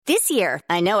This year,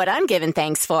 I know what I'm giving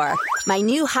thanks for. My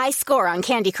new high score on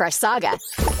Candy Crush Saga.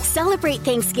 Celebrate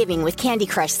Thanksgiving with Candy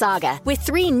Crush Saga with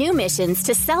 3 new missions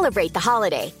to celebrate the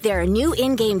holiday. There are new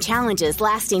in-game challenges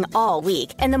lasting all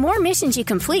week, and the more missions you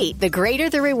complete, the greater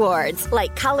the rewards,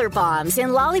 like color bombs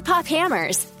and lollipop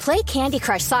hammers. Play Candy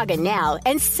Crush Saga now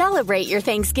and celebrate your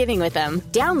Thanksgiving with them.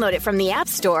 Download it from the App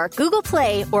Store, Google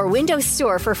Play, or Windows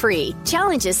Store for free.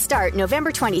 Challenges start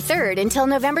November 23rd until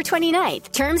November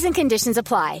 29th. Terms and conditions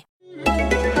apply.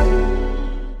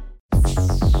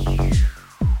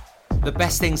 The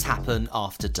best things happen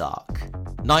after dark.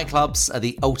 Nightclubs are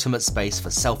the ultimate space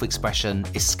for self-expression,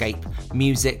 escape,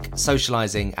 music,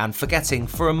 socialising, and forgetting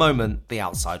for a moment the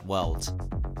outside world.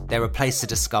 They're a place to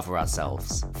discover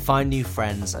ourselves, find new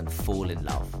friends, and fall in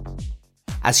love.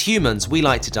 As humans, we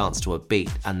like to dance to a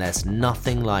beat, and there's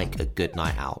nothing like a good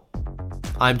night out.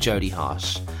 I'm Jody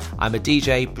Harsh. I'm a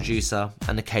DJ, producer,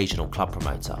 and occasional club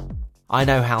promoter. I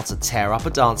know how to tear up a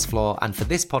dance floor, and for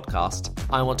this podcast,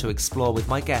 I want to explore with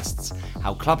my guests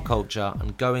how club culture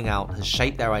and going out has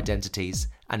shaped their identities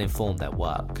and informed their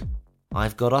work.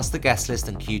 I've got us the guest list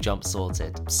and queue jump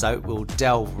sorted, so we'll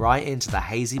delve right into the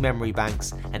hazy memory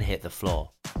banks and hit the floor.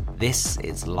 This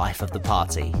is Life of the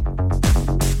Party.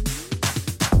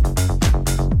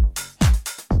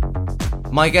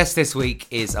 My guest this week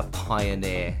is a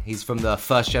pioneer. He's from the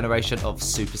first generation of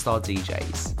superstar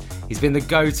DJs. He's been the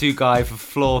go-to guy for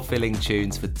floor-filling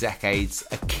tunes for decades,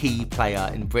 a key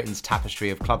player in Britain's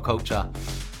tapestry of club culture,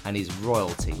 and he's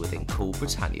royalty within Cool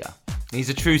Britannia. He's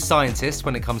a true scientist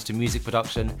when it comes to music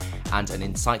production and an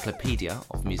encyclopedia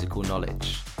of musical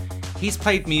knowledge. He's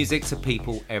played music to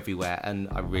people everywhere, and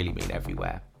I really mean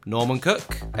everywhere. Norman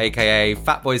Cook, aka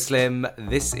Fatboy Slim,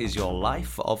 this is your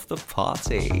Life of the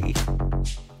Party.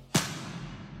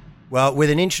 Well, with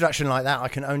an introduction like that, I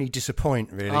can only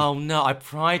disappoint, really. Oh no, I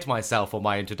pride myself on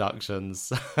my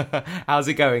introductions. How's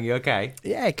it going? You okay?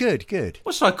 Yeah, good.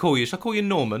 What should I call you? Should I call you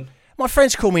Norman? My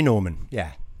friends call me Norman,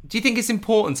 yeah. Do you think it's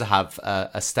important to have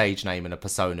a stage name and a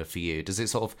persona for you? Does it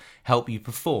sort of help you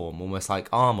perform, almost like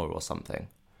armour or something?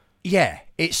 Yeah,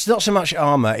 it's not so much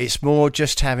armour, it's more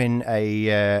just having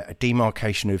a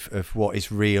demarcation of what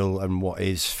is real and what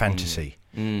is fantasy.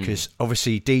 Because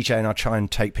obviously DJing, I try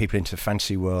and take people into the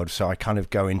fantasy world, so I kind of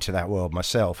go into that world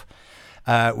myself,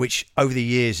 which over the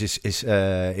years is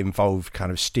involved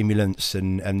kind of stimulants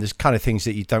and there's kind of things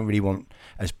that you don't really want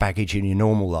as baggage in your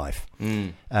normal life.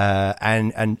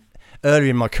 And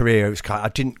earlier in my career, it was I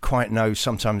didn't quite know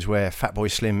sometimes where Fatboy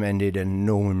Slim ended and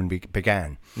Norman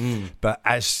began. But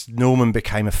as Norman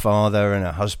became a father and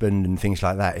a husband and things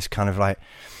like that, it's kind of like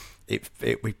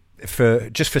for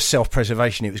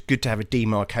self-preservation, it was good to have a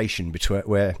demarcation between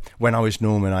where when I was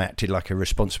Norman, I acted like a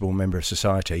responsible member of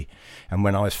society, and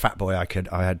when I was Fatboy,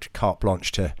 I had carte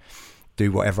blanche to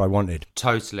do whatever I wanted.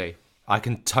 Totally, I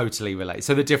can totally relate.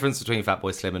 So the difference between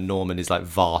Fatboy Slim and Norman is like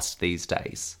vast these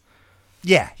days.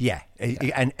 Yeah.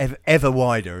 And ever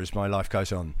wider as my life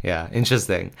goes on. Yeah,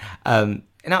 interesting.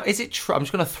 Now, is it true? I'm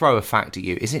just going to throw a fact at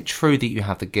you. Is it true that you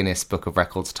have the Guinness Book of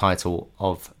Records title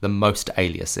of the most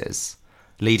aliases?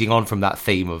 Leading on from that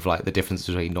theme of like the difference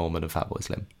between Norman and Fatboy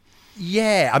Slim.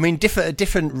 Yeah, I mean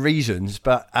different reasons,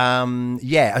 but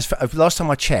last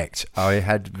time I checked, I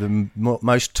had the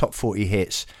most top 40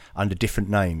 hits under different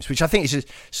names, which I think is a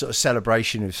sort of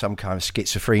celebration of some kind of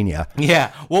schizophrenia.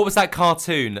 Yeah, what was that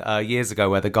cartoon years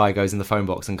ago where the guy goes in the phone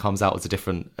box and comes out as a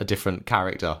different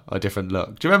character, a different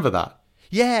look? Do you remember that?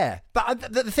 Yeah,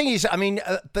 but the thing is, I mean,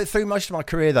 but through most of my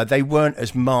career, though, they weren't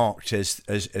as marked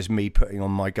as me putting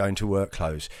on my going to work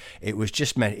clothes. It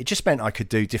just meant I could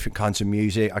do different kinds of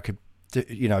music. I could,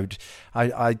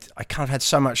 I kind of had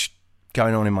so much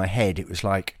going on in my head. It was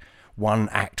like one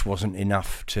act wasn't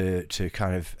enough to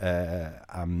kind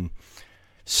of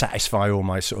satisfy all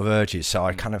my sort of urges. So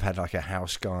I kind of had like a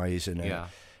house guys and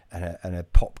a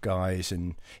pop guys,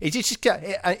 and it just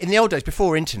in the old days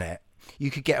before internet, you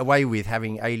could get away with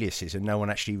having aliases and no one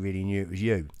actually really knew it was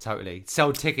you. Totally.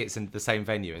 Sell tickets in the same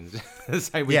venue and the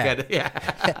same weekend. Yeah.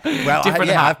 Well,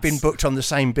 I've been booked on the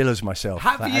same bill as myself.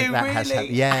 Have you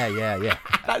really? Yeah.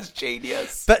 That's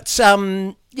genius. But,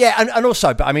 and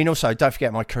also don't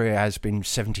forget my career has been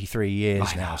 73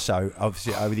 years now. So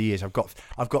obviously over the years I've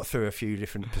got through a few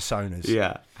different personas.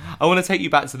 Yeah. I want to take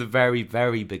you back to the very,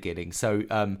 very beginning. So,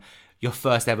 your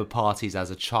first ever parties as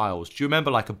a child. Do you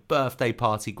remember like a birthday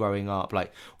party growing up?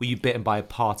 Like, were you bitten by a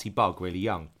party bug really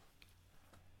young?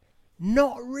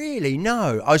 Not really,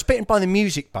 no. I was bitten by the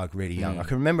music bug really young. I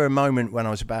can remember a moment when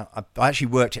I actually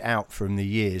worked it out from the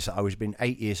years. I was been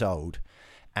 8 years old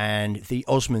and the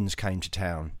Osmonds came to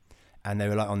town and they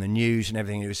were like on the news and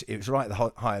everything. It was right at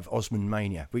the height of Osmond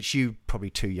mania, which you probably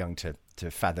too young to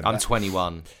to fathom. I'm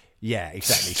 21. Yeah,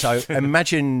 exactly. So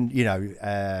imagine,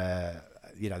 the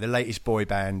latest boy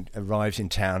band arrives in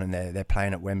town and they're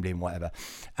playing at Wembley and whatever.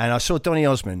 And I saw Donny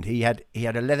Osmond. He had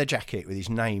a leather jacket with his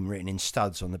name written in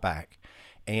studs on the back,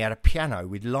 and he had a piano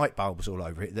with light bulbs all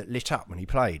over it that lit up when he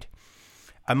played.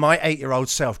 And my 8-year-old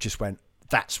self just went,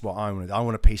 "That's what I want. I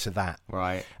want a piece of that."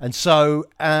 Right. And so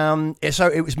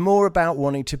it was more about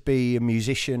wanting to be a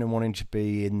musician and wanting to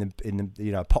be in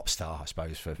the pop star, I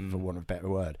suppose, for want of a better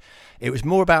word. It was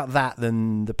more about that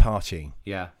than the partying.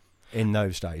 Yeah. In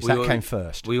those days, that came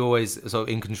first. We always sort of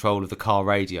in control of the car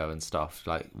radio and stuff.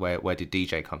 Like, where did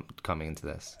DJ coming into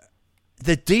this?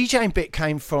 The DJing bit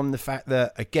came from the fact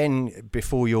that, again,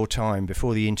 before your time,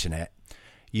 before the internet,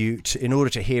 in order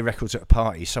to hear records at a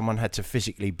party, someone had to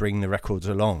physically bring the records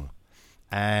along.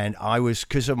 And I was,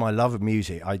 because of my love of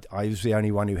music, I was the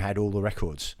only one who had all the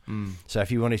records. So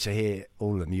if you wanted to hear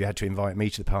all of them, you had to invite me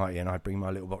to the party, and I'd bring my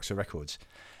little box of records.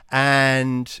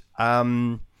 But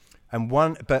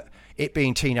it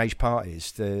being teenage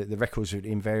parties, the records would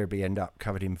invariably end up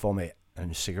covered in vomit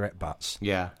and cigarette butts.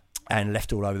 Yeah. And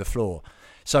left all over the floor.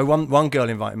 So one girl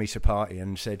invited me to a party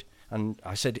and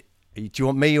I said, "Do you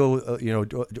want me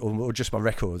or just my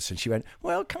records?" And she went,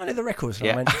 "Well, kind of the records." And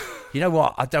I went, "You know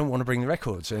what? I don't want to bring the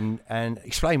records," and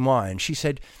explain why. And she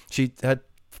said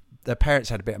their parents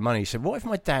had a bit of money. She said, "What if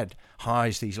my dad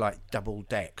hires these like double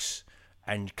decks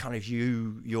and kind of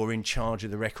you're in charge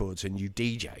of the records and you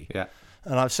DJ?" Yeah.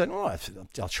 And I said, "Well,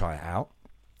 I'll try it out."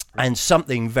 And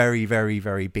something very, very,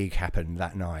 very big happened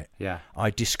that night. Yeah. I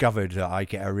discovered that I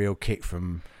get a real kick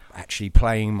from actually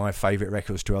playing my favourite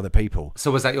records to other people.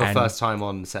 So was that your first time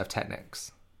on set of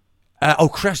Technics?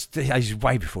 Chris, this is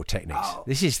way before Technics. Oh.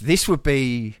 This would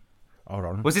be... Hold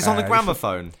on. Was this on the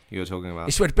gramophone you were talking about?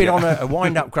 This would have been on a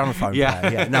wind-up gramophone player.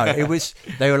 Yeah. No, it was...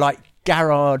 They were like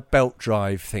Garrard belt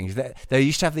drive things. They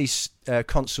used to have these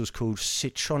consoles called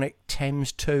Citronic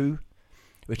Thames 2,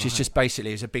 which is just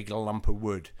basically is a big lump of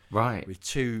wood, right, with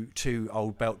two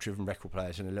old belt-driven record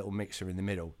players and a little mixer in the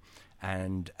middle,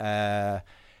 and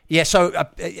so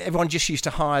everyone just used to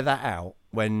hire that out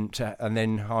and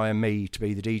then hire me to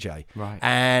be the DJ, right?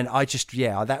 And I just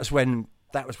that was when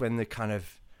the kind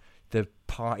of the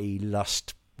party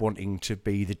lust, wanting to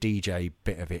be the DJ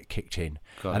bit of it kicked in,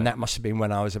 and that must have been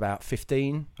when I was about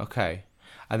 15. Okay.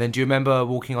 And then do you remember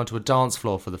walking onto a dance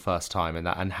floor for the first time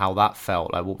and how that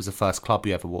felt? Like, what was the first club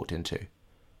you ever walked into?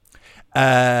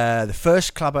 The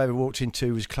first club I ever walked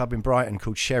into was a club in Brighton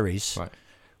called Sherry's, right,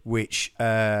 which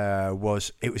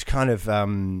was kind of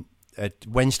a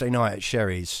Wednesday night at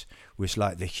Sherry's was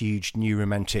like the huge New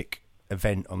Romantic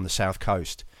event on the South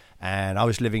Coast. And I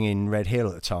was living in Red Hill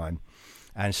at the time.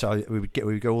 And so we would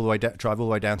go all the way drive all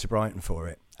the way down to Brighton for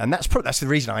it. And that's the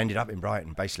reason I ended up in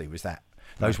Brighton, basically, was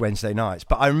those Wednesday nights.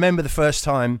 But I remember the first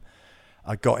time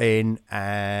I got in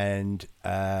and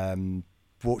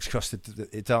walked across the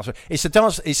dance.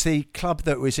 It's the club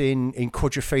that was in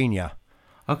Quadrophenia.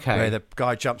 Okay. Where the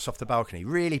guy jumps off the balcony.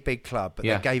 Really big club, but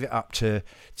they gave it up to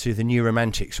the New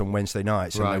Romantics on Wednesday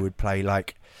nights, and they would play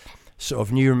like sort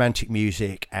of New Romantic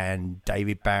music and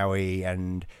David Bowie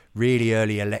and really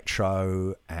early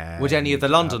electro. And, would any of the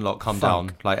London lot come funk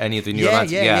down? Like any of the New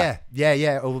Romantic?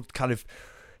 Yeah. All kind of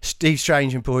Steve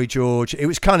Strange and Boy George. It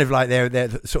was kind of like their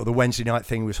sort of the Wednesday night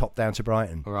thing was hop down to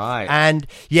Brighton. Right. And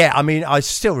I mean, I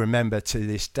still remember to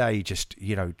this day just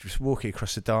walking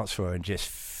across the dance floor and just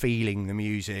feeling the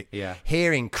music,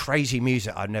 hearing crazy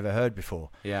music I'd never heard before.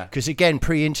 Yeah. Because again,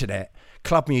 pre-internet,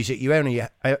 club music, you only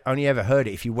ever heard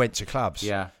it if you went to clubs.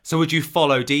 Yeah. So would you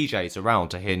follow DJs around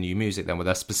to hear new music then? Were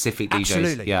there specific DJs?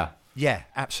 Absolutely. Yeah. Yeah,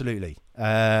 absolutely.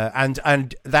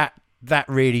 And that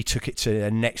really took it to a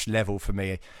next level for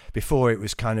me. Before it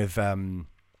was kind of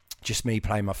just me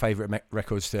playing my favourite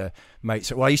records to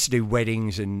mates. Well, I used to do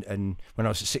weddings and when I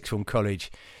was at sixth form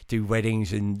college, do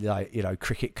weddings and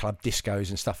cricket club discos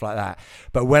and stuff like that.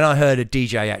 But when I heard a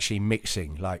DJ actually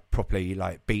mixing, like properly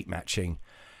like beat matching,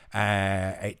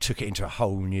 it took it into a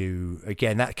whole new.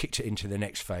 Again, that kicked it into the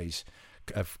next phase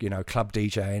of club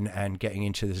DJing and getting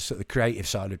into the sort of creative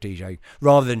side of DJing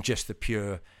rather than just the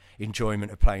pure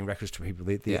enjoyment of playing records to people,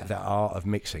 the art of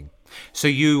mixing. So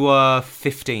you were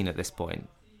 15 at this point?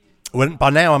 Well, by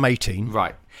now I'm 18.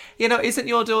 Right. Isn't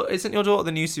your daughter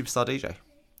the new superstar DJ?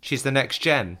 She's the next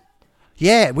gen.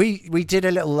 Yeah, we did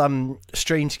a little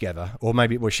stream together, or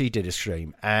maybe she did a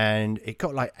stream, and it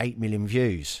got like 8 million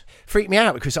views. Freaked me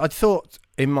out because I'd thought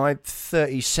in my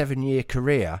 37-year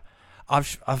career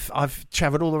I've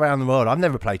travelled all around the world. I've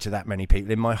never played to that many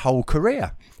people in my whole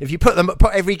career. If you put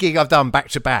every gig I've done back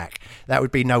to back, that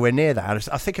would be nowhere near that.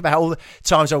 I think about all the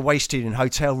times I wasted in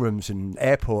hotel rooms and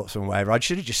airports and whatever. I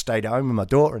should have just stayed at home with my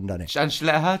daughter and done it. And she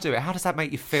let her do it. How does that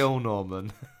make you feel,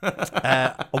 Norman?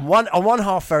 On one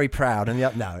half, very proud, and the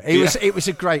other, no. It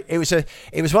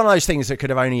was one of those things that could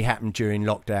have only happened during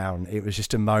lockdown. It was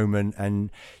just a moment,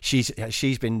 and she's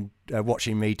been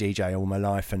watching me DJ all my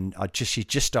life, and she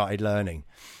just started learning,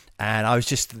 and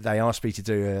they asked me to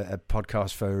do a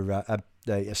podcast for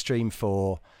a stream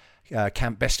for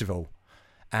Camp Festival,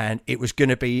 and it was going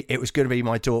to be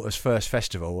my daughter's first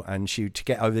festival, and to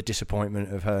get over the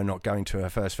disappointment of her not going to her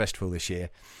first festival this year,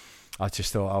 I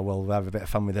just thought, we'll have a bit of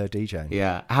fun with her DJing.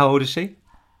 Yeah. How old is she?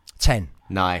 10.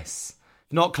 Nice.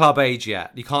 Not club age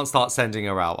yet. You can't start sending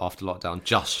her out after lockdown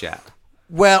just yet.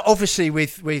 Well, obviously,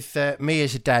 with me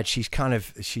as a dad, she's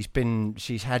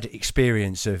had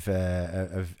experience of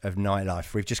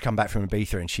nightlife. We've just come back from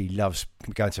Ibiza, and she loves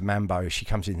going to Mambo. She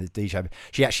comes in the DJ.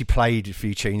 She actually played a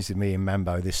few tunes with me in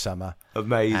Mambo this summer.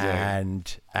 Amazing.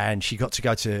 And she got to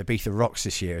go to Ibiza Rocks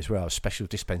this year as well, special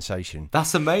dispensation.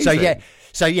 That's amazing.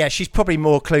 So yeah, she's probably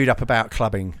more clued up about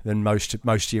clubbing than most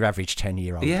of your average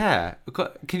 10-year-old. Yeah.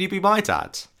 Can you be my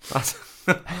dad?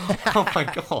 Oh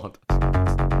my God.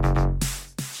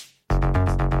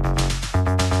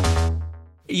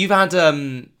 You've had,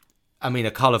 a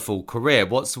colourful career.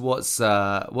 What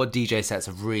DJ sets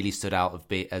have really stood out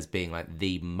as being like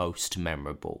the most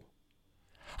memorable?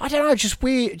 I don't know, just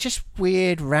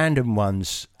weird, random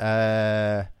ones.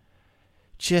 It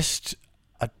seems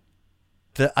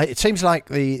like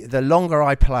the longer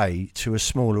I play to a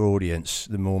smaller audience,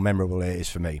 the more memorable it is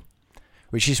for me.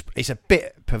 Which is a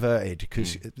bit perverted,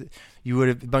 because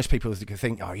most people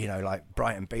think, like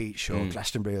Brighton Beach or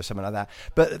Glastonbury or something like that.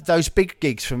 But those big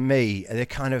gigs for me,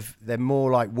 they're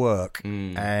more like work,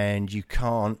 and you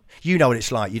can't, what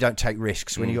it's like. You don't take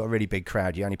risks when you've got a really big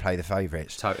crowd. You only play the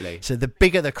favourites. Totally. So the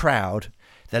bigger the crowd,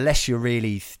 the less you're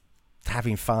really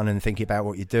having fun and thinking about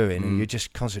what you're doing, and you're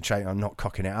just concentrating on not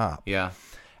cocking it up. Yeah.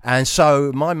 And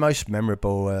so my most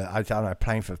memorable,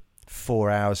 playing for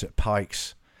 4 hours at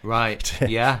Pikes. Right.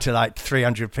 To like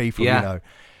 300 people,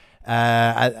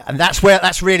 and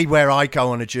that's really where I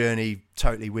go on a journey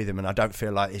totally with them, and I don't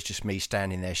feel like it's just me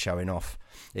standing there showing off.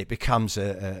 It becomes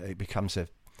a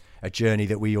journey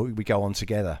that we go on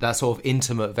together. That sort of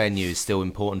intimate venue is still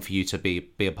important for you to be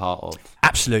a part of.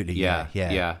 Absolutely, yeah.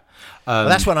 Well,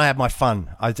 that's when I have my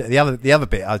fun. The other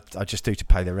bit I just do to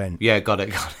pay the rent. Yeah, got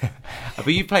it. But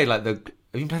you played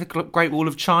have you played the Great Wall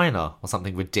of China or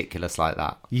something ridiculous like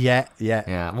that?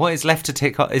 Yeah. What is left to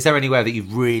tick off? Is there anywhere that you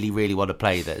really, really want to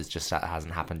play that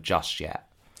hasn't happened just yet?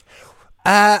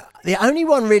 The only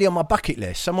one really on my bucket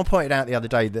list, someone pointed out the other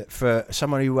day that for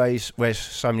someone who wears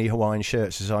so many Hawaiian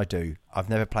shirts as I do, I've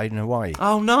never played in Hawaii.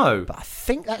 Oh, no. But I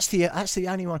think that's the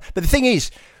only one. But the thing is,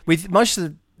 with most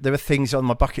of there are things on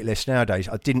my bucket list nowadays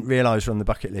I didn't realise were on the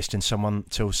bucket list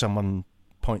until someone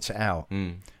points it out.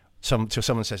 Till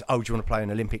someone says, "Oh, do you want to play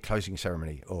an Olympic closing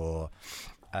ceremony?" or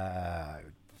a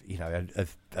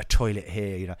toilet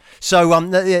here, So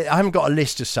I haven't got a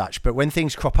list as such, but when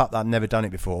things crop up that I've never done it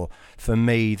before, for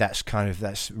me that's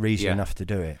reason enough to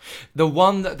do it.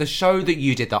 The show that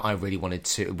you did that I really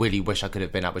wish I could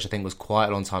have been at, which I think was quite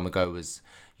a long time ago, was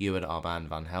you and Armand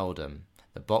van Helden,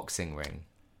 the boxing ring.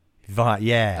 Right,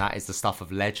 yeah. That is the stuff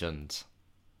of legend.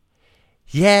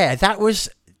 Yeah, that was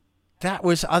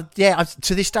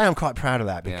to this day I'm quite proud of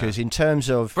that, because in terms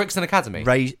of Brixton Academy,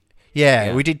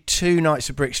 we did 2 nights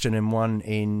at Brixton and one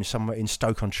in somewhere in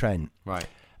Stoke-on-Trent. Right.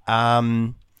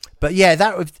 But yeah,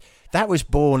 that was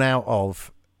born out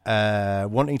of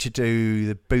wanting to do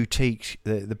the boutique,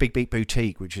 the Big Beat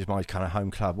Boutique, which is my kind of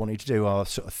home club. Wanting to do our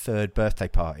sort of 3rd birthday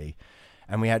party,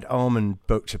 and we had Armand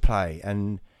booked to play,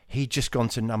 and he'd just gone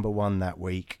to number 1 that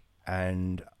week,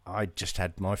 and I just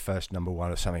had my first number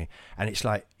 1 or something, and it's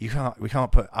like we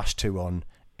can't put us 2 on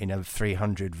in a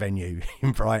 300 venue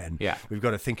in Brighton. Yeah, we've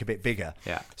got to think a bit bigger.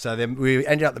 Yeah. So then we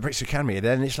ended up at the Brixton Academy. And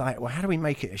then it's like, well, how do we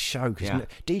make it a show? Because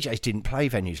DJs didn't play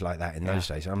venues like that in those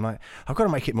days. And I'm like, I've got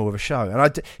to make it more of a show.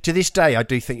 And to this day, I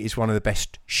do think it's one of the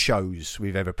best shows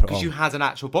we've ever put on. Because you had an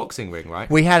actual boxing ring, right?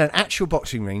 We had an actual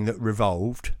boxing ring that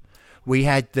revolved. We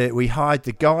hired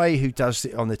the guy who does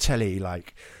it on the telly,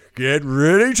 like, get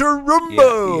ready to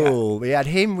rumble. We had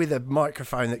him with a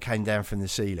microphone that came down from the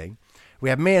ceiling. We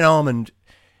had me and Armand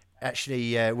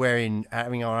actually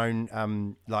having our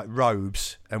own like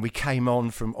robes, and we came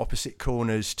on from opposite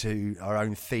corners to our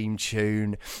own theme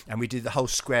tune, and we did the whole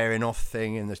squaring off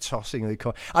thing and the tossing of the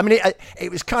coin. I mean,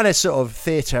 it was kind of sort of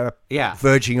theatre,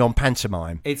 verging on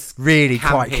pantomime. It's really campy,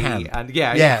 quite camp, and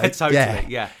totally,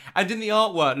 yeah. And didn't the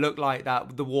artwork look like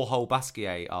that? The Warhol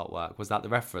Basquiat artwork, was that the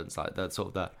reference? Like the sort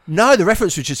of the No, the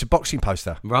reference was just a boxing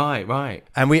poster. Right.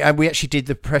 And we actually did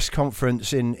the press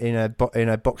conference in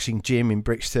a boxing gym in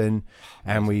Brixton,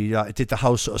 and we did the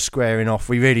whole sort of squaring off.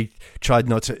 We really tried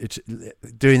not to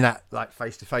doing that like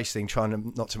face to face thing,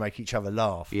 trying not to make each other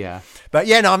laugh. Yeah. But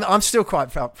yeah, no, I'm still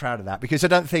quite proud of that, because I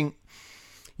don't think,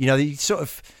 the sort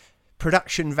of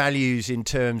production values in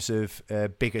terms of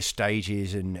bigger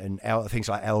stages and things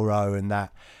like Elro and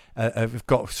that have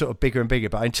got sort of bigger and bigger.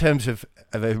 But in terms of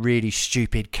a really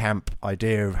stupid camp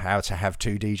idea of how to have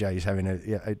two DJs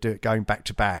having going back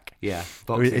to back, I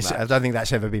don't think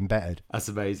that's ever been bettered. That's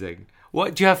amazing.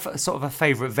 What do you have sort of a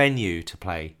favourite venue to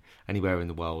play anywhere in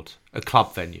the world? A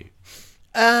club venue,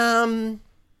 like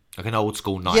an old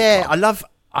school nightclub. Yeah,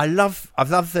 I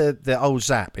love the old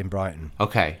Zap in Brighton.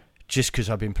 Okay. Just because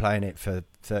I've been playing it for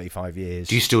 35 years.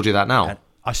 Do you still do that now? And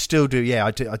I still do, yeah.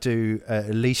 I do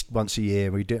at least once a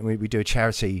year. We do a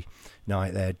charity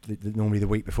night there, normally the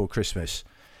week before Christmas.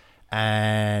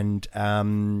 And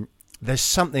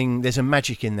there's a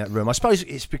magic in that room. I suppose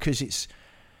it's because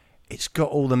it's got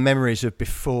all the memories of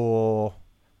before,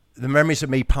 the memories of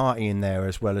me partying there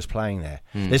as well as playing there.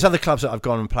 There's other clubs that I've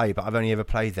gone and played, but I've only ever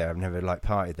played there. I've never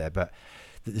partied there, but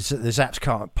the Zap's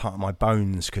part of my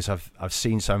bones, because I've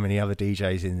seen so many other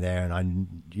DJs in there,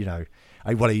 and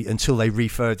until they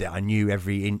refurbed it, I knew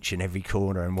every inch and every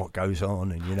corner and what goes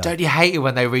on. And don't you hate it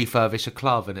when they refurbish a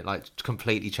club and it like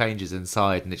completely changes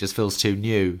inside and it just feels too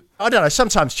new? I don't know.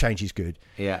 Sometimes change is good.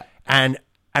 Yeah, and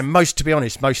to be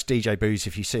honest, most DJ booths,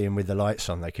 if you see them with the lights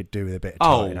on, they could do with a bit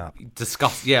of tidying up.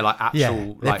 Disgust. Yeah, like actual.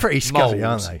 Yeah, they're pretty scuzzy,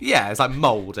 aren't they? Yeah, it's like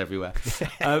mould everywhere.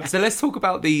 So let's talk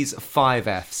about these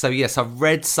 5Fs. So yes, I've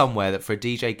read somewhere that for a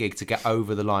DJ gig to get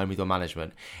over the line with your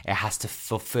management, it has to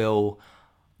fulfil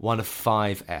one of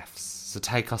 5 Fs. So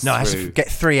take us through. No, it has to get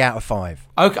 3 out of 5.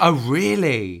 Okay. Oh,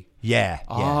 really? Yeah.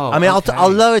 Oh, I mean, okay.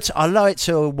 I'll lower it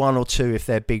to a 1 or 2 if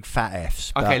they're big fat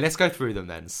Fs. Okay, let's go through them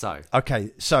then. So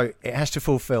it has to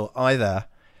fulfil either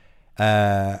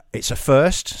it's a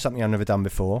first, something I've never done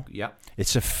before. Yeah.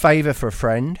 It's a favour for a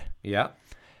friend. Yeah.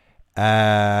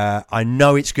 I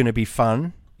know it's going to be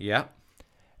fun. Yeah.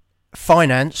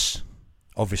 Finance,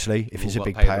 obviously, if it's a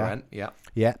big payer. Rent. Yeah.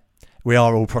 Yeah. We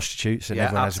are all prostitutes, and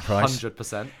everyone has a price.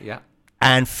 100%. Yeah.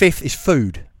 And 5th is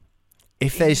food.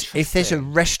 If there's a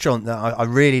restaurant that I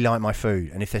really like my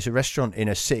food, and if there's a restaurant in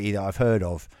a city that I've heard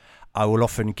of, I will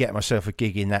often get myself a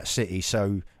gig in that city,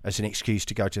 so as an excuse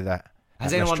to go to that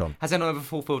restaurant. Has anyone ever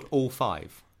fulfilled all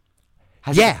 5?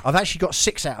 I've actually got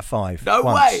 6 out of 5. No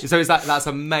once. way! So that's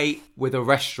a mate with a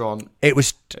restaurant. It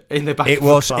was in the back. It of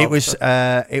was. The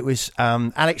club. It was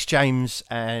Alex James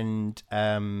and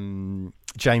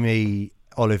Jamie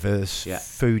Oliver's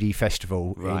foodie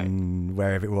festival in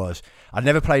wherever it was. I'd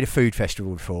never played a food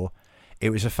festival before.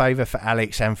 It was a favour for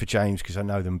Alex and for James because I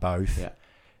know them both. Yeah.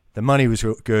 The money was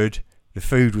good, the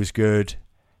food was good,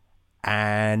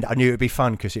 and I knew it would be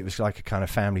fun because it was like a kind of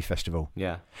family festival.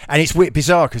 Yeah. And it's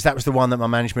bizarre because that was the one that my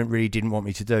management really didn't want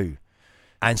me to do.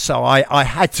 And so I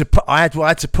had to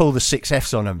pull the 6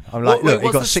 Fs on them. I'm like, look,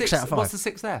 you got 6 out of 5. What's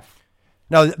the 6th F?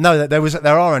 No,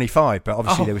 there are only 5, but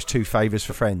obviously there was 2 favours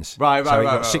for friends. Right.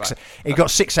 It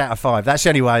got 6 out of 5. That's the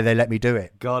only way they let me do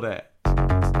it. Got it.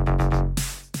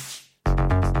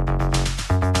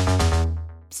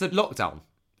 So lockdown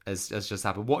has just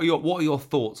happened. What are your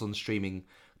thoughts on streaming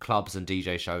clubs and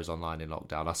DJ shows online in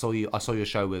lockdown? I saw your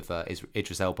show with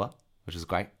Idris Elba, which was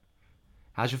great.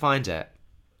 How'd you find it?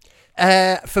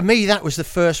 For me, that was the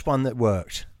first one that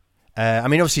worked. I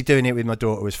mean, obviously doing it with my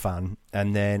daughter was fun,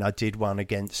 and then I did one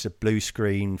against a blue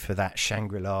screen for that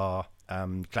Shangri-La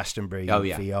Glastonbury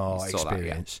VR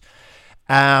experience.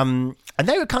 That, and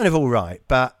they were kind of all right,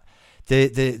 but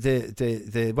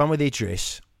the one with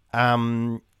Idris,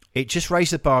 it just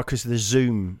raised the bar because of the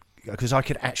Zoom, because I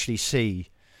could actually see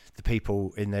the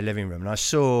people in their living room, and I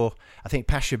think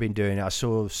Pasha had been doing it. I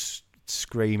saw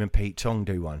Scream and Pete Tong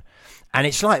do one. And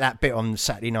it's like that bit on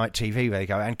Saturday Night TV where they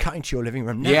go, and cut into your living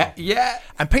room now. Yeah.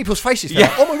 And people's faces go,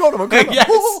 oh my God.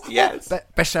 Yes.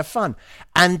 Best have fun.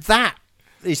 And that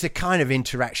is the kind of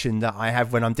interaction that I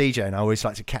have when I'm DJing. I always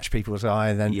like to catch people's eye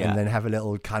and then have a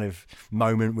little kind of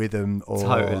moment with them, or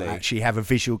actually have a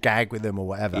visual gag with them or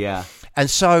whatever. Yeah. And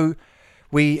so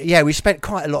we spent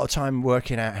quite a lot of time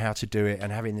working out how to do it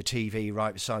and having the TV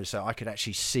right beside us so I could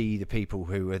actually see the people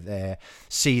who were there,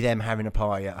 see them having a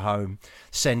party at home,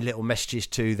 send little messages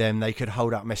to them. They could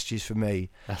hold up messages for me.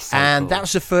 That's so and cool. That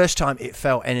was the first time it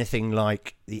felt anything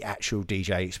like the actual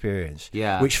DJ experience.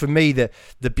 Yeah. Which for me, the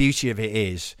beauty of it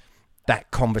is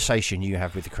that conversation you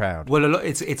have with the crowd. Well,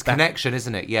 it's connection,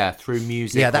 isn't it? Yeah, through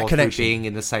music that or connection. through being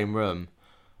in the same room.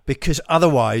 Because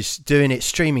otherwise, doing it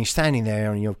streaming, standing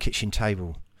there on your kitchen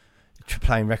table,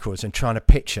 playing records and trying to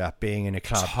picture being in a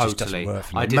club just doesn't work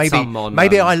for me. I did some on,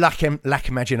 maybe I lack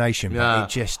imagination, but it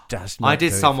just does not. I did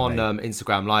do some it for on me.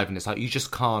 Instagram Live, and it's like you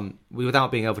just can't,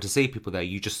 without being able to see people there.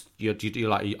 You're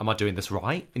like, am I doing this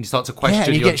right? And you start to question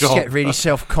and you your job. get really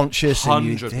self-conscious, and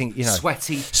you think,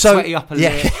 sweaty upper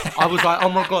lip. I was like, oh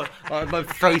my god, my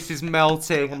face is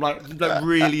melting. I'm like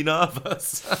really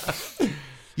nervous.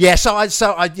 So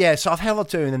I've held on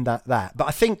doing that, but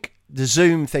I think the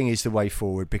Zoom thing is the way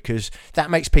forward because that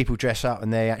makes people dress up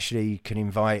and they actually can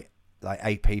invite like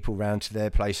 8 people round to their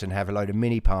place and have a load of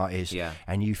mini parties. Yeah.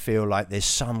 And you feel like there's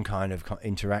some kind of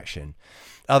interaction.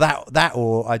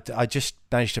 Or I just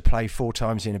managed to play 4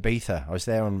 times in Ibiza. I was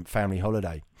there on family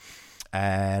holiday,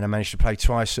 and I managed to play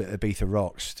twice at Ibiza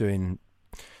Rocks doing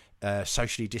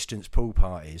socially distanced pool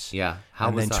parties. Yeah, how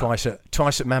was that?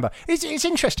 Twice at Mamba. It's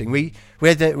interesting. They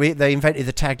invented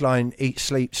the tagline "Eat,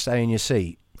 sleep, stay in your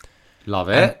seat." Love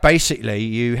it. And basically,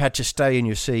 you had to stay in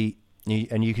your seat,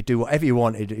 and you could do whatever you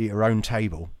wanted at your own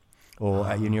table, or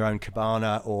in your own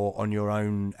cabana, or on your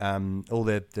own. All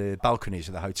the balconies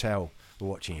of the hotel were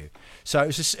watching you. So it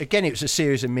was it was a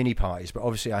series of mini parties, but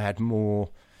obviously I had more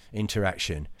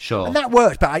interaction. Sure. And that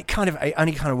worked, but it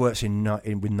only kind of works with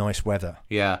nice weather.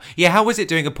 Yeah. How is it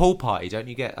doing a pool party? Don't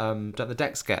you get don't the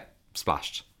decks get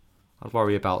splashed? I'd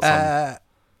worry about some.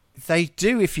 They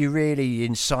do if you really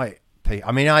incite people.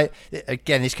 I mean,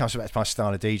 this comes back to my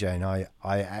style of DJing.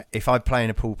 I if I play in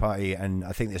a pool party and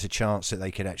I think there's a chance that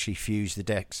they could actually fuse the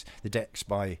decks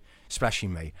by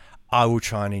splashing me, I will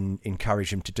try and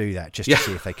encourage them to do that just to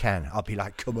see if they can. I'll be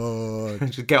like, come on.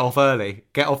 Just get off early.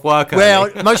 Get off work early.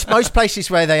 Well, most places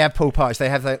where they have pool parties, they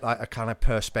have like a kind of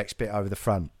perspex bit over the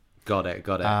front. Got it.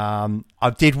 I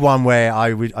did one where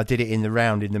I did it in the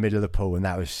round in the middle of the pool, and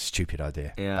that was a stupid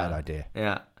idea. Yeah. Bad idea.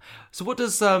 Yeah. So what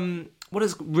does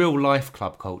real life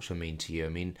club culture mean to you? I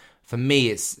mean, for me,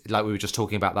 it's like we were just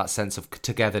talking about that sense of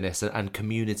togetherness and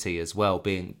community as well.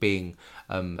 Being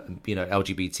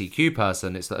LGBTQ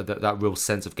person, it's that real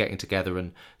sense of getting together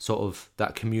and sort of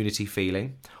that community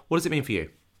feeling. What does it mean for you?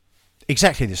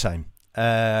 Exactly the same.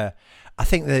 I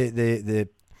think the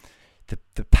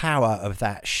power of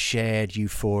that shared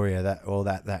euphoria,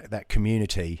 that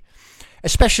community,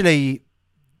 especially.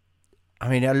 I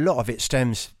mean, a lot of it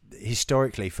stems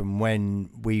historically from when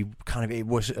it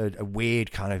was a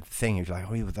weird kind of thing. It was like,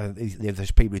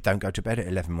 those people who don't go to bed at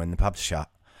 11 when the pub's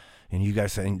shut, and you go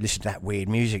and listen to that weird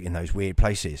music in those weird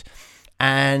places,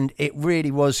 and it really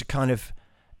was kind of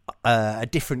a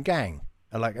different gang,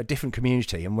 like a different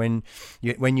community. And when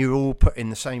you're all put in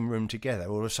the same room together,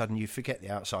 all of a sudden you forget the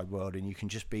outside world and you can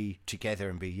just be together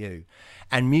and be you.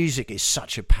 And music is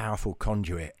such a powerful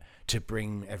conduit to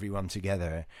bring everyone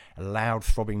together. Loud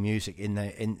throbbing music in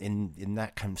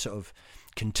that kind of sort of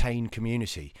contained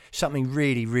community, something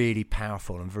really, really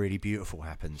powerful and really beautiful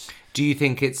happens. Do you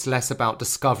think it's less about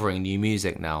discovering new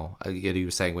music now? You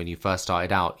were saying when you first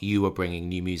started out, you were bringing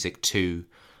new music to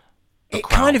the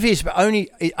crowd. Kind of is, but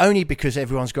only because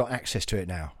everyone's got access to it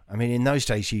now. I mean, in those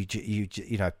days, you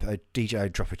know, a DJ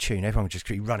would drop a tune, everyone would just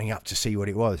be running up to see what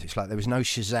it was. It's like there was no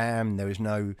Shazam, there was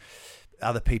no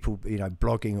other people, you know,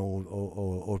 blogging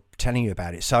or telling you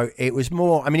about it. So it was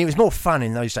more. I mean, it was more fun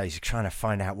in those days trying to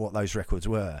find out what those records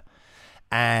were.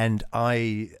 And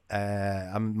my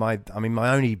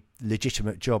only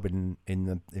legitimate job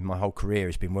in my whole career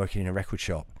has been working in a record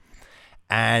shop.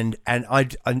 And I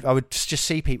would just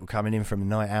see people coming in from a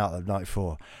night out the night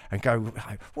before and go,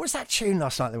 "What was that tune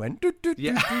last night?" They went,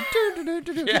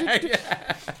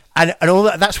 and all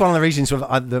that. That's one of the reasons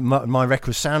my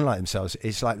records sound like themselves.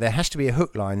 It's like there has to be a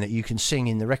hook line that you can sing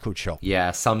in the record shop.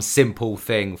 Yeah, some simple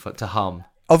thing to hum.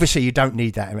 Obviously, you don't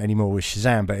need that anymore with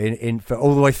Shazam, but for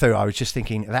all the way through, I was just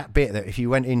thinking that bit that if you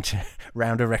went into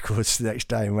Rounder Records the next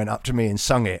day and went up to me and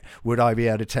sung it, would I be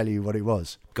able to tell you what it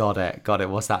was? Got it.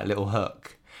 What's that little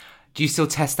hook? Do you still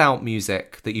test out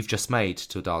music that you've just made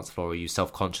to a dance floor, or are you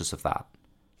self-conscious of that?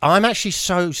 I'm actually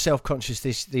so self-conscious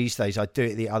these days, I do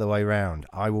it the other way around.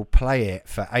 I will play it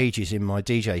for ages in my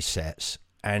DJ sets,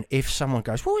 and if someone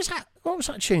goes, What was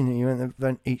that tune that you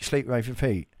went Eat, Sleep, Rave,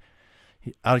 Repeat?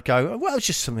 I'd go, well, it's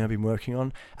just something I've been working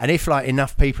on. And if like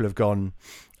enough people have gone,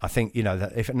 I think,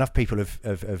 that if enough people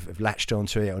have latched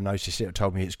onto it or noticed it or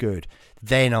told me it's good,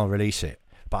 then I'll release it.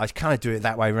 But I kind of do it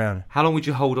that way around. How long would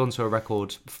you hold on to a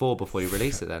record for before you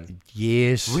release it then?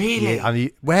 Years. Really? I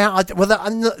mean,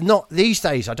 I'm not these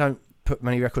days. I don't put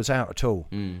many records out at all.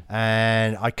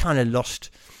 And I kind of lost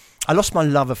my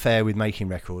love affair with making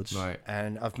records. Right.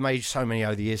 And I've made so many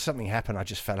over the years. Something happened. I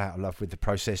just fell out of love with the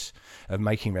process of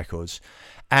making records.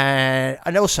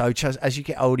 And also, as you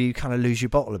get older, you kind of lose your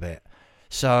bottle a bit.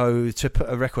 So to put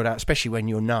a record out, especially when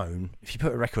you're known, if you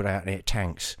put a record out and it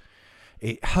tanks,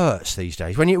 it hurts these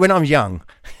days. When I'm young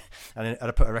and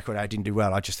I put a record out, it didn't do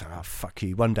well, I just thought, oh, fuck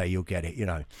you, one day you'll get it,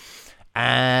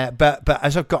 But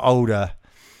as I've got older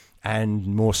and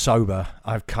more sober,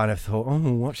 I've kind of thought,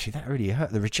 oh, actually, that really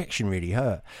hurt. The rejection really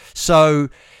hurt. So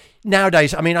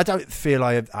nowadays, I mean, I don't feel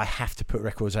I have to put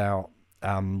records out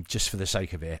just for the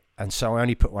sake of it. And so I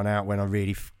only put one out when I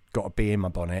really got a bee in my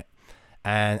bonnet.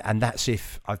 And that's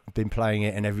if I've been playing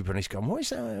it and everybody's gone, what is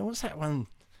that? What's that one?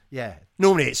 Yeah.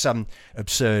 Normally it's some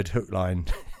absurd hook line,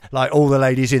 like all the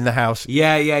ladies in the house.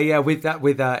 Yeah. With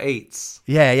Eats.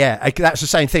 Yeah. That's the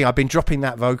same thing. I've been dropping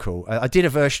that vocal. I did a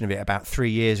version of it about 3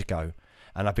 years ago,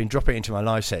 and I've been dropping it into my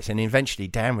live sets. And eventually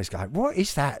Dan was like, what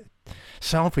is that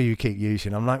sample you keep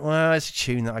using? I'm like, well, it's a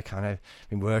tune that I kind of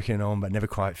been working on but never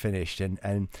quite finished,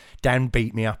 and Dan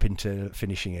beat me up into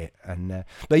finishing it. And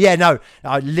but yeah, no,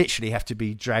 I literally have to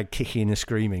be dragged kicking and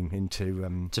screaming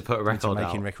into to put a record into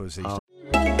making out. records these days.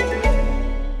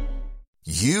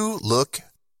 You look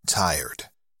tired.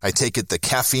 I take it the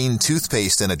caffeine,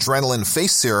 toothpaste, and adrenaline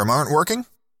face serum aren't working?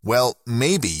 Well,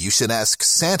 maybe you should ask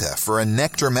Santa for a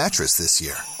Nectar mattress this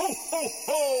year.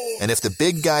 And if the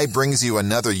big guy brings you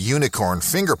another unicorn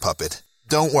finger puppet,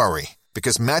 don't worry,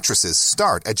 because mattresses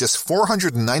start at just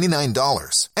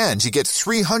 $499. And you get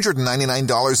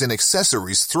 $399 in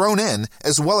accessories thrown in,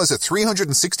 as well as a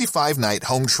 365-night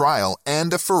home trial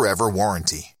and a forever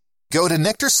warranty. Go to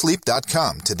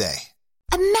NectarSleep.com today.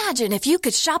 Imagine if you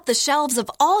could shop the shelves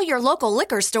of all your local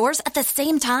liquor stores at the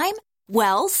same time.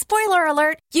 Well, spoiler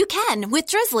alert, you can with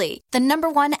Drizzly, the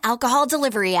 #1 alcohol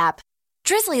delivery app.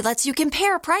 Drizzly lets you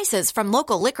compare prices from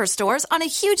local liquor stores on a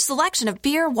huge selection of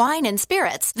beer, wine, and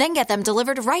spirits, then get them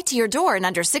delivered right to your door in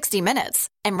under 60 minutes.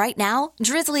 And right now,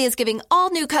 Drizzly is giving all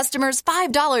new customers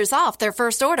 $5 off their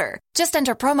first order. Just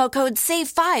enter promo code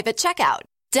SAVE5 at checkout.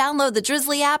 Download the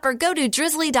Drizzly app or go to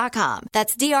drizzly.com.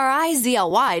 That's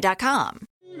DRIZLY.com.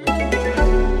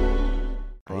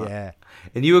 Yeah.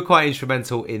 And you were quite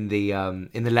instrumental in the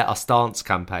Let Us Dance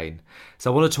campaign.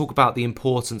 So I want to talk about the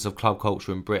importance of club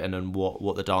culture in Britain and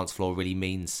what the dance floor really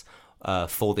means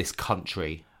for this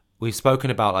country. We've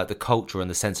spoken about like the culture and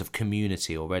the sense of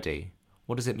community already.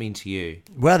 What does it mean to you?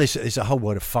 Well, there's a whole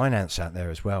world of finance out there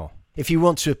as well. If you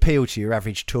want to appeal to your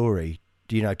average Tory,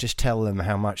 just tell them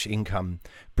how much income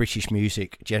British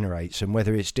music generates, and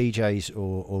whether it's DJs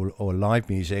or live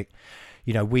music,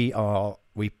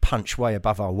 we punch way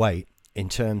above our weight in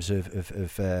terms of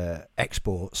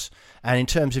exports and in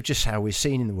terms of just how we're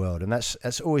seen in the world, and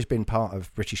that's always been part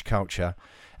of British culture,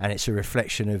 and it's a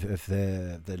reflection of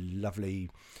the lovely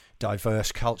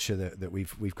diverse culture that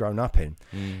we've grown up in.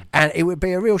 And it would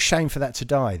be a real shame for that to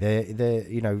die.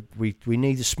 We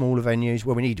need the smaller venues.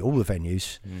 Well, we need all the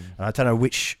venues, and I don't know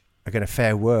which are going to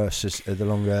fare worse as the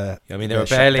longer. I mean, there are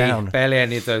barely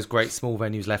any of those great small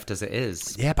venues left as it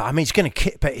is. Yeah, but I mean, it's going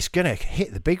to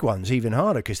hit the big ones even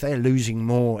harder because they're losing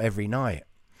more every night,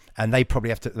 and they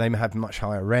probably have much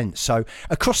higher rent. So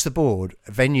across the board,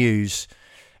 venues.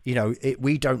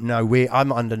 We don't know.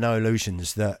 I'm under no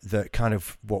illusions that kind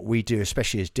of what we do,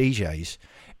 especially as DJs,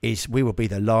 is we will be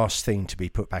the last thing to be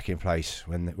put back in place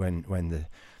when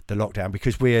the lockdown,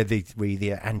 because we're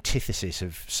the antithesis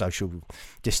of social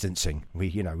distancing.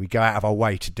 We go out of our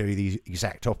way to do the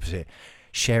exact opposite.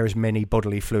 Share as many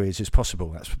bodily fluids as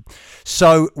possible.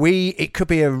 It could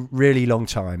be a really long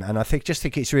time, and I think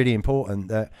it's really important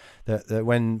that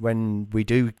when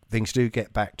things do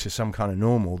get back to some kind of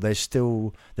normal, there's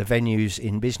still the venues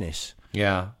in business.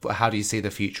 Yeah. How do you see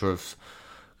the future of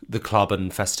the club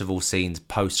and festival scenes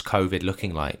post-COVID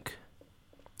looking like?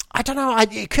 I don't know.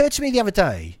 It occurred to me the other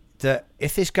day that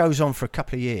if this goes on for a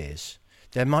couple of years,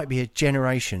 there might be a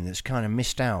generation that's kind of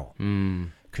missed out.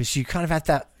 Because you kind of had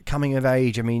that coming of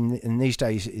age. I mean, in these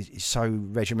days, it's so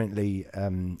regimentally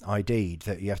ID'd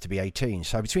that you have to be 18.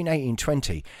 So between 18 and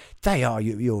 20, they are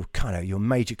your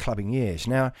major clubbing years.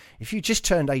 Now, if you just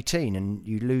turned 18 and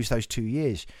you lose those 2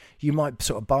 years, you might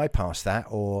sort of bypass that.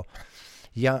 Or,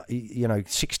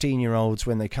 16-year-olds,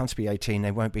 when they come to be 18,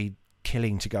 they won't be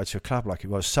killing to go to a club like it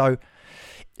was. So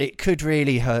it could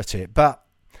really hurt it. But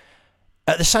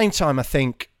at the same time, I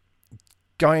think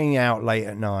going out late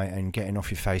at night and getting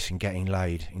off your face and getting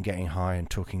laid and getting high and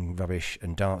talking rubbish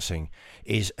and dancing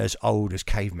is as old as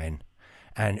cavemen,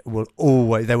 and there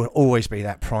will always be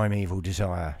that primeval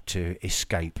desire to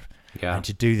escape and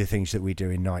to do the things that we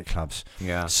do in nightclubs.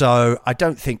 Yeah. So I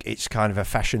don't think it's kind of a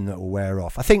fashion that will wear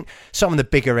off. I think some of the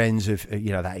bigger ends of that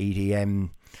EDM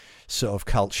sort of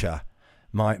culture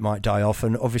might die off,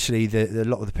 and obviously a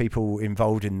lot of the people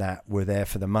involved in that were there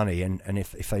for the money, and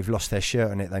if they've lost their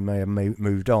shirt on it, they may have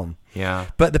moved on. Yeah.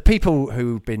 But the people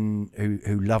who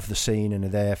love the scene and are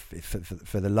there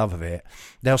for the love of it,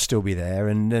 they'll still be there,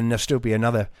 and then there'll still be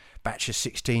another batch of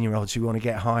 16-year-olds who want to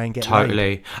get high and get totally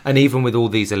laid. And even with all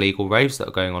these illegal raves that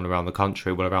are going on around the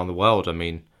country, around the world, I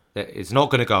mean, it's not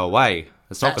going to go away.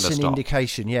 It's not going to stop. That's an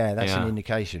indication, an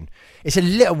indication. It's a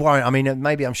little worrying. I mean,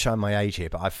 maybe I'm showing my age here,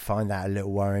 but I find that a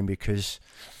little worrying because,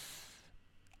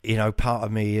 part of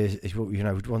me is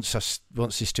wants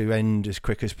this to end as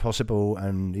quick as possible,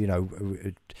 and,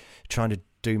 trying to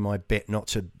do my bit not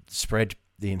to spread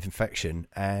the infection,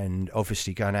 and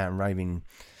obviously going out and raving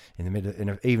in the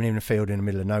middle, even in a field in the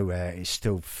middle of nowhere, is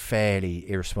still fairly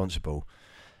irresponsible.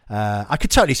 I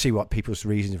could totally see what people's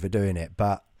reasons for doing it,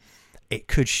 but it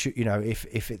could,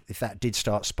 if that did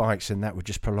start spikes, and that would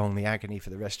just prolong the agony for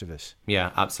the rest of us.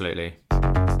 Yeah, absolutely.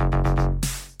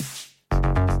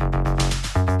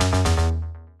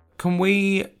 Can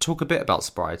we talk a bit about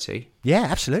sobriety? Yeah,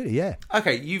 absolutely, yeah.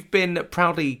 Okay, you've been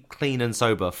proudly clean and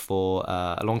sober for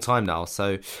a long time now,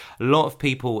 so a lot of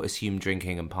people assume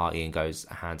drinking and partying goes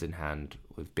hand in hand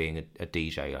with being a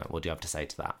DJ. What do you have to say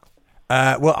to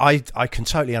that? Well, I can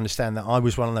totally understand that. I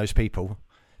was one of those people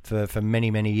for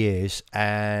many, many years,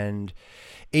 and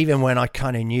even when I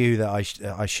kind of knew that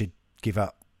I should give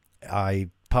up,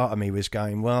 part of me was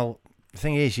going, well, the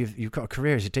thing is, you've got a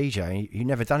career as a DJ, you've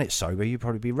never done it sober, you'd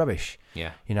probably be rubbish.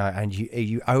 Yeah. And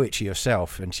you owe it to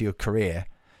yourself and to your career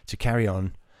to carry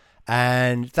on.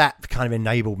 And that kind of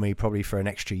enabled me probably for an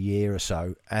extra year or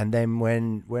so. And then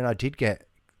when I did get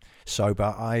sober,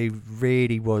 I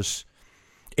really was,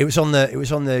 it was on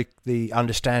the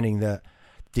understanding that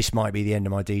this might be the end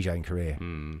of my DJing career,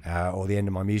 or the end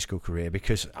of my musical career,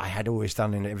 because I had always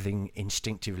done everything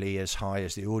instinctively as high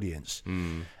as the audience.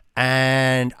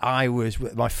 And I was,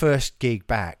 my first gig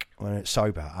back when I was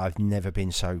sober, I've never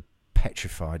been so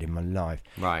petrified in my life.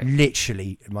 Right.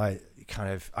 Literally, I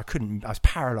was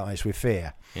paralysed with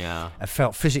fear. Yeah. I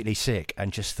felt physically sick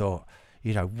and just thought,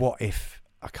 what if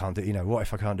I can't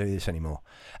do this anymore?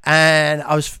 And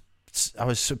I was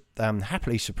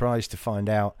happily surprised to find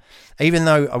out, even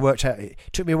though I worked out, it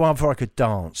took me a while before I could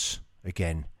dance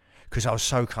again, because I was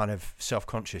so kind of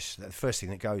self-conscious that the first thing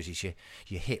that goes is your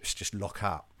hips just lock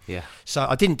up. Yeah. So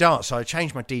I didn't dance, so I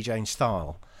changed my DJing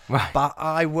style. Right. But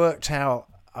I worked out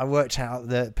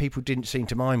that people didn't seem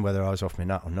to mind whether I was off my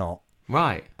nut or not.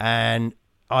 Right. And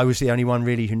I was the only one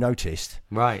really who noticed.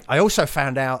 Right. I also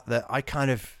found out that I kind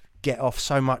of get off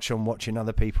so much on watching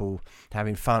other people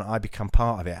having fun, I become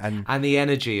part of it. And the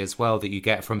energy as well that you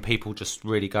get from people just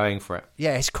really going for it.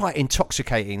 Yeah, it's quite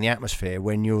intoxicating, the atmosphere,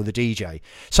 when you're the DJ.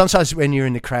 Sometimes when you're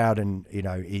in the crowd and,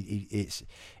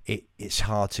 it's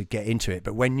hard to get into it.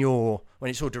 But when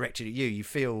it's all directed at you, you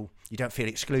don't feel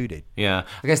excluded. Yeah.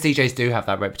 I guess DJs do have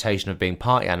that reputation of being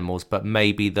party animals, but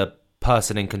maybe the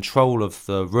person in control of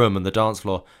the room and the dance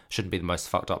floor shouldn't be the most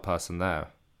fucked up person there.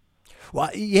 Well,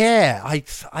 yeah, I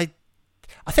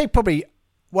think probably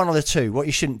one of the two. What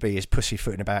you shouldn't be is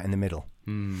pussyfooting about in the middle.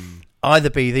 Either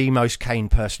be the most cane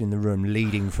person in the room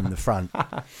leading from the front,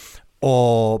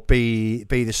 or be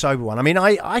the sober one. I mean,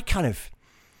 I kind of,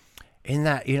 in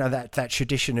that, that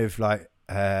tradition of like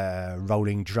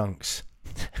rolling drunks.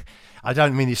 I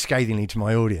don't mean this scathingly to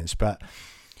my audience, but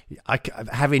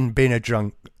having been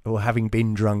drunk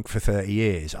for 30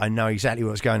 years, I know exactly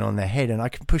what's going on in their head, and I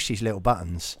can push these little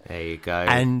buttons. There you go.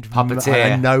 And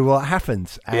Puppeteer. I know what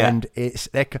happens. And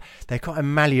they're quite a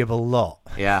malleable lot.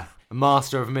 Yeah. A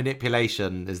master of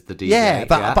manipulation is the DJ. Yeah,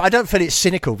 but I don't feel it's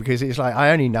cynical, because it's like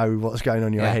I only know what's going on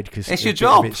in your head because it's your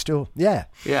job. It's still, yeah.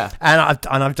 And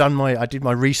I did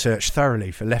my research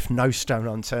thoroughly, left no stone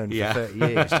unturned for 30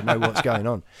 years to know what's going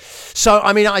on. So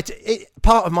I mean,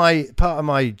 part of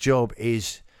my job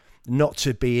is not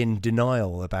to be in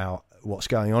denial about what's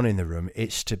going on in the room.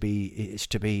 It's to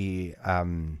be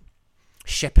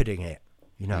shepherding it,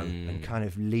 and kind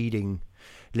of leading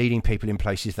people in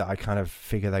places that I kind of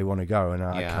figure they want to go, and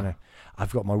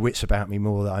I've got my wits about me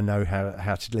more that I know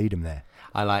how to lead them there.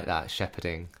 I like that,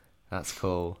 shepherding. That's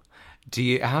cool.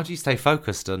 How do you stay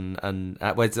focused and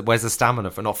where's the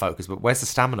stamina for, not focused, but where's the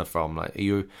stamina from? Like,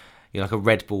 you're like a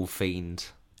Red Bull fiend.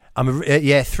 I'm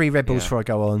 3 Red Bulls before I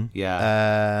go on.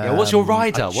 Yeah. What's your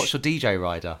rider? What's your DJ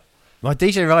rider? My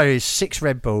DJ rider is 6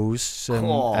 Red Bulls, some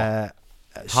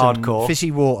hardcore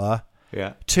fizzy water,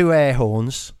 2 air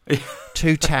horns,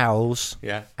 2 towels,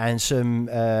 and some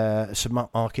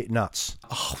market nuts.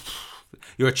 Oh,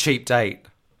 you're a cheap date.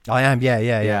 I am, yeah.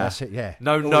 That's it, yeah.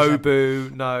 No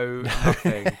Nobu, no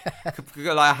nothing.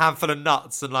 Like a handful of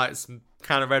nuts and like some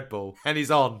can of Red Bull, and he's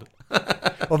on.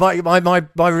 Well,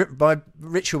 my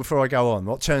ritual before I go on,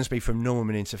 what turns me from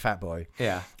Norman into Fatboy,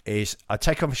 is I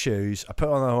take off my shoes, I put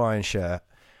on a Hawaiian shirt,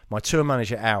 my tour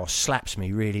manager Al slaps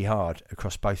me really hard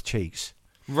across both cheeks,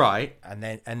 right, and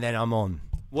then I'm on.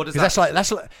 What is that?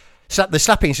 That's like the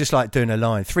slapping is just like doing a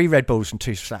line. 3 Red Bulls and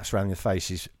 2 slaps around your face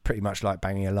is pretty much like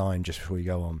banging a line just before you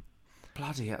go on.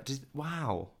 Bloody hell.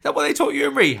 Wow. Is that what they taught you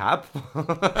in rehab?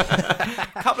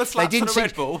 Couple of slaps and a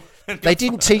Red Bull. They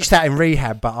didn't teach that in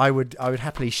rehab, but I would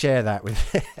happily share that with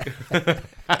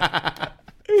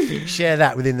share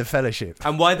that within the fellowship.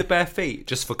 And why the bare feet?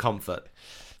 Just for comfort?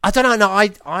 I don't know. No,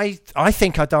 I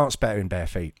think I dance better in bare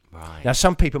feet. Right. Now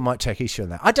some people might take issue on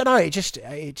that. I don't know. It just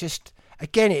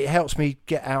again, it helps me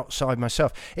get outside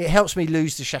myself. It helps me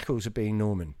lose the shackles of being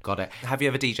Norman. Got it. Have you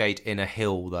ever DJ'd in a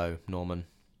hill though, Norman?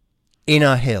 In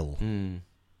a hill.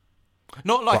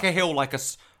 Not like a hill, like a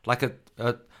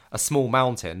small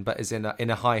mountain, but is in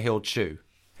a high-heeled shoe.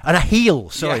 And a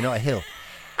heel, sorry, not a hill.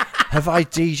 Have I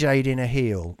DJ'd in a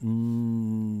heel?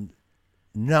 No,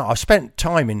 I've spent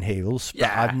time in heels, but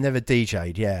I've never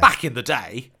DJ'd. Yeah, back in the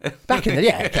day.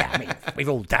 I mean, we've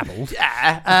all dabbled.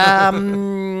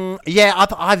 I'm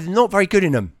not very good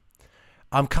in them.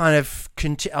 I'm kind of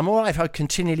I'm all right if I'm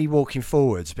continually walking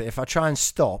forwards, but if I try and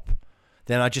stop,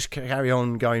 then I just carry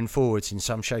on going forwards in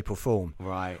some shape or form.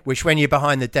 Right. Which, when you're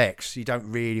behind the decks, you don't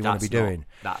really want to be doing.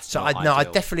 I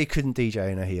definitely couldn't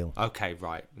DJ in a heel. Okay,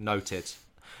 right. Noted.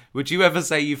 Would you ever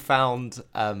say you found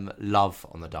love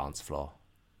on the dance floor?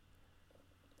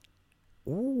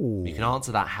 Ooh. You can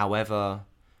answer that however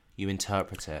you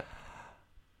interpret it.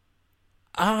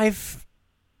 I've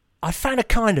found a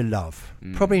kind of love.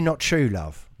 Probably not true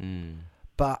love.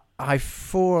 But I've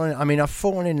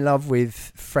fallen in love with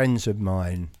friends of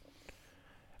mine,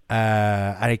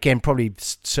 and again, probably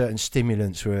certain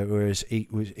stimulants was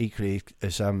equally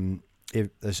as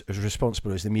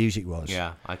responsible as the music was.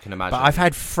 Yeah, I can imagine. But I've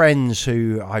had friends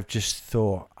who I've just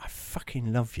thought, I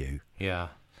fucking love you. Yeah,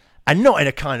 and not in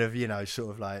a kind of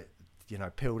sort of like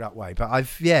pilled up way. But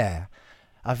I've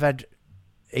had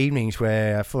evenings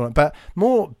where I've fallen, but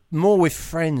more with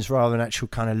friends rather than actual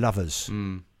kind of lovers.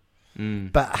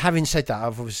 But having said that,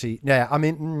 I've obviously,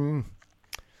 I'm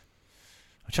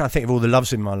trying to think of all the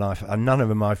loves in my life, and none of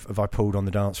them have I pulled on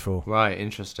the dance floor. Right,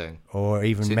 interesting. Or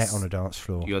even met on a dance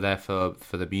floor. You're there for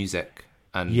the music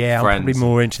and friends. I'm probably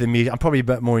more into the music. I'm probably a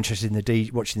bit more interested in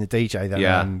watching the DJ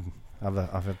than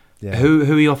other. Yeah. Who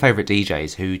are your favourite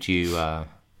DJs? Who do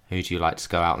you like to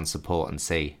go out and support and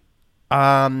see?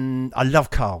 I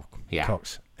love Carl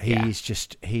Cox.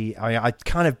 I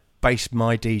kind of based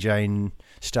my DJing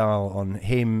style on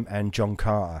him and John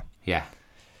Carter. Yeah.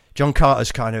 John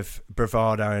Carter's kind of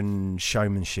bravado and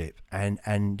showmanship,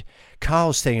 and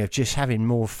Carl's thing of just having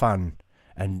more fun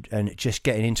and just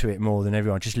getting into it more than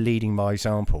everyone, just leading by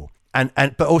example.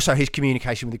 But also his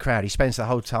communication with the crowd. He spends the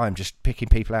whole time just picking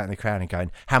people out in the crowd and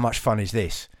going, how much fun is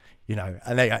this?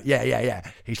 And they go, yeah.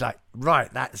 He's like,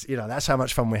 right, that's how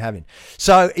much fun we're having.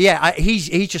 So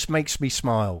he just makes me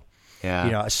smile.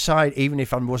 Yeah. Aside, even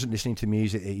if I wasn't listening to the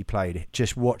music that he played,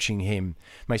 just watching him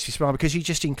makes me smile because he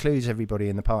just includes everybody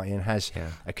in the party and has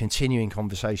a continuing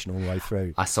conversation all the way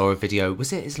through. I saw a video.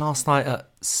 Was it his last night at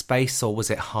Space or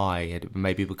was it High? It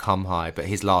maybe become High, but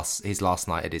his last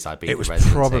night at his Ibiza it was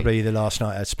residency. Probably the last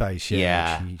night at Space.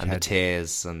 Yeah, and the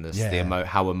tears and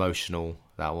how emotional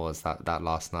that was that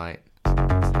last night.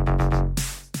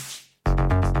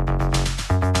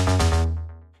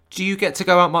 Do you get to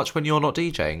go out much when you're not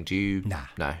DJing? Do you? Nah.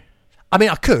 No. I mean,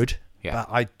 I could. Yeah.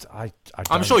 But I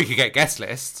I'm sure you could get guest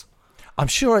lists. I'm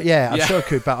sure. Yeah, I'm sure I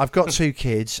could. But I've got 2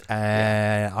 kids,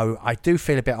 and I do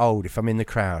feel a bit old if I'm in the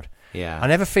crowd. Yeah. I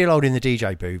never feel old in the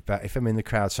DJ booth, but if I'm in the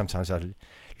crowd, sometimes I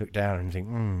look down and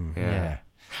think, yeah.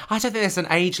 I don't think there's an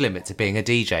age limit to being a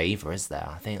DJ either, is there?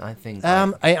 I think.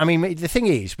 I mean, the thing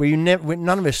is,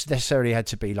 none of us necessarily had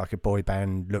to be like a boy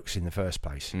band looks in the first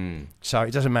place. So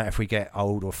it doesn't matter if we get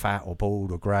old or fat or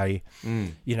bald or grey,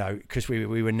 because we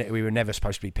were never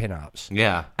supposed to be pin-ups.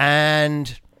 Yeah.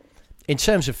 And in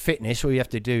terms of fitness, all you have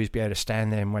to do is be able to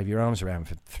stand there and wave your arms around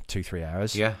for 2-3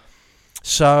 hours. Yeah.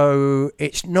 So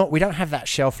we don't have that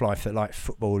shelf life that like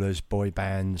footballers, boy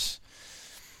bands,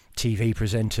 TV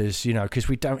presenters, because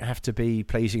we don't have to be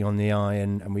pleasing on the eye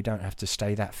and we don't have to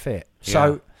stay that fit. Yeah.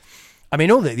 So, I mean,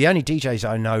 the only DJs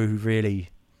I know who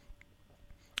really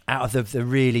out of the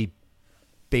really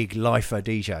big lifer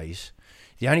DJs,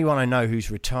 the only one I know who's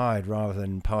retired rather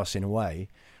than passing away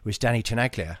was Danny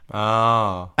Tenaglia.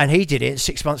 Oh. And he did it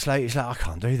 6 months later. He's like, I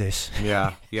can't do this.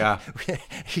 Yeah.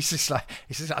 He says,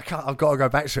 I can't, I've got to go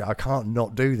back to it. I can't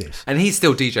not do this. And he's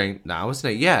still DJing now, isn't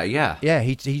he? Yeah. Yeah,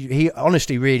 he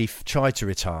honestly really tried to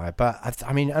retire. But,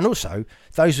 I mean, and also,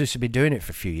 those of us who've been doing it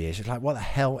for a few years, it's like, what the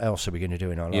hell else are we going to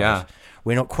do in our lives? Yeah.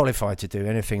 We're not qualified to do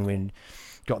anything. We've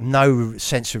got no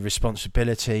sense of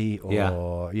responsibility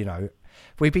or, you know,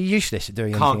 we'd be useless at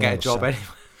doing anything else. Can't get a job anyway.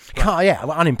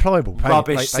 Unemployable.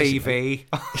 Rubbish basically.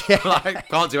 CV. Like,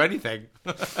 can't do anything.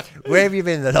 Where have you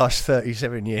been the last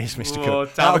 37 years, Mr.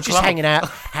 Cook? Just hanging out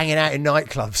in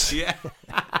nightclubs. Yeah.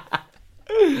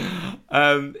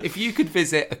 If you could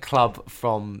visit a club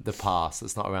from the past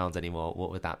that's not around anymore,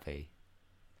 what would that be?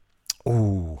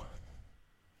 Ooh.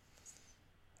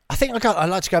 I think I'd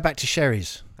like to go back to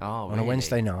Sherry's on a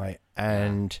Wednesday night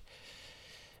and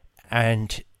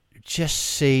just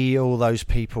see all those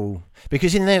people,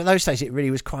 because in those days it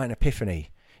really was quite an epiphany.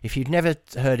 If you'd never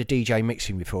heard a DJ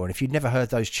mixing before, and if you'd never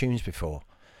heard those tunes before,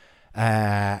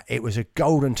 it was a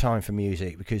golden time for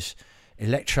music, because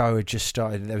electro had just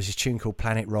started. There was this tune called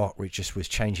Planet Rock, which just was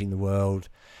changing the world,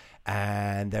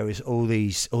 and there was all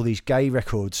these gay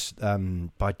records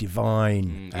by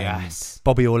Divine, yes,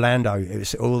 Bobby Orlando. It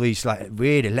was all these like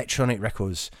weird electronic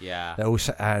records, yeah, that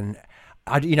also, and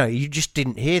you just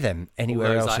didn't hear them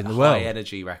anywhere else in the world. High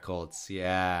energy records,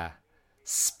 yeah.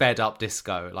 Sped up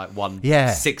disco, like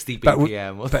 60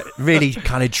 BPM. But really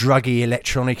kind of druggy,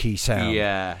 electronic-y sound.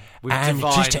 Yeah. With and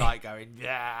Divine like going,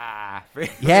 yeah.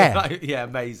 Yeah,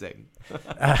 amazing.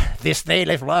 This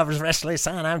daily lover's restless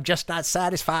and I'm just not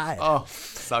satisfied. Oh,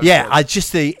 so yeah, good.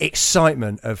 Just the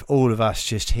excitement of all of us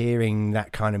just hearing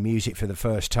that kind of music for the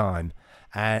first time.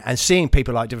 And seeing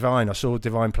people like Divine. I saw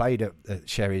Divine played at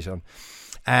Sherry's on.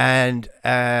 And,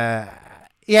 and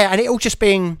it all just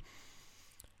being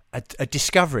a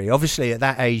discovery. Obviously, at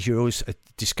that age, you're always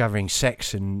discovering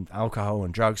sex and alcohol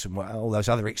and drugs and all those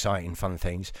other exciting, fun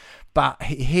things. But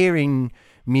hearing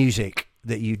music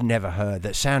that you'd never heard,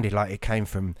 that sounded like it came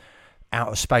from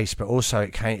outer space, but also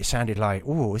it sounded like,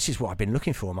 oh, this is what I've been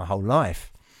looking for my whole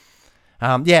life.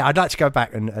 I'd like to go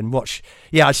back and watch.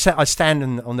 Yeah, I'd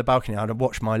stand on the balcony and I'd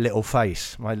watch my little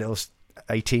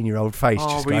 18-year-old face.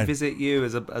 Oh, revisit you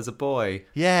as a boy.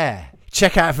 Yeah.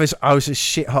 Check out if I was as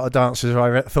shit hot a dancer as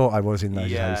I thought I was in those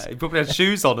days. Yeah, you probably had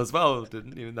shoes on as well,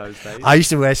 didn't you, in those days? I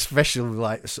used to wear special,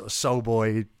 like, sort of soul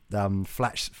boy,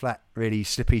 flat, really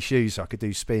slippy shoes so I could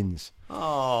do spins.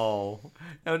 Oh.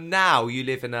 Now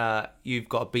you've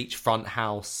got a beachfront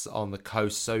house on the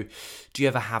coast, so do you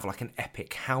ever have, like, an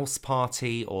epic house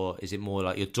party, or is it more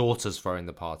like your daughter's throwing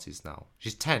the parties now?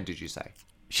 She's 10, did you say?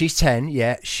 She's 10,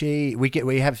 yeah. She's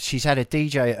had a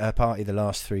DJ at her party the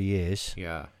last 3 years.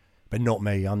 Yeah. But not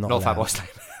me. I'm not Fatboy Slim.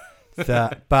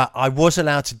 But I was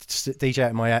allowed to DJ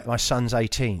at my son's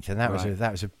 18th, and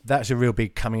that was a real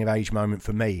big coming of age moment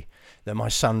for me. That my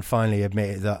son finally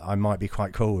admitted that I might be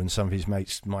quite cool, and some of his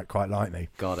mates might quite like me.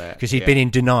 Got it. Because he'd been in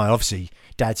denial. Obviously,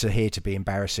 dads are here to be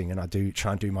embarrassing, and I do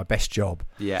try and do my best job.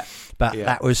 Yeah. But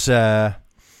that was. But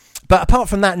apart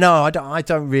from that, no, I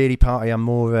don't really party. I'm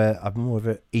more of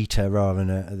a eater rather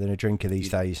than a drinker these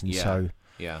days, and so.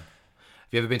 Yeah.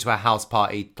 Have you ever been to a house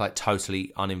party, like,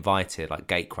 totally uninvited, like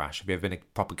gate crash? Have you ever been a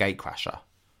proper gate crasher?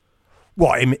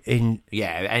 What,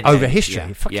 over history?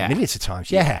 Yeah, fucking millions of times,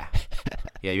 yeah.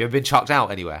 Yeah, you ever been chucked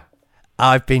out anywhere?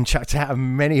 I've been chucked out of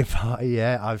many a party,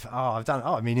 yeah.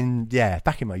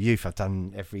 Back in my youth, I've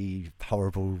done every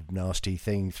horrible, nasty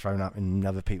thing, thrown up in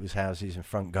other people's houses and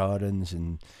front gardens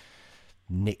and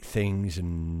nicked things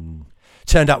and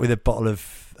turned up with a bottle of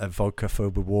vodka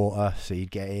filled with water so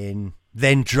you'd get in.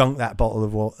 Then drunk half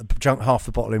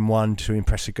the bottle in one to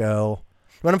impress a girl.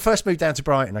 When I first moved down to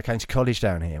Brighton, I came to college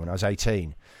down here when I was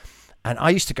 18. And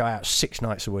I used to go out 6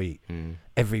 nights a week,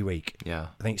 every week. Yeah.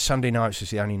 I think Sunday nights was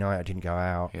the only night I didn't go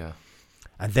out. Yeah.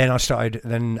 And then I started,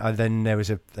 then there was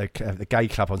a gay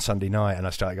club on Sunday night, and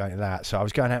I started going to that. So I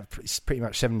was going out pretty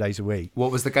much 7 days a week.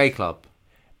 What was the gay club?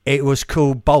 It was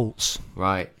called Bolts.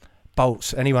 Right.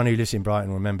 Bolts. Anyone who lives in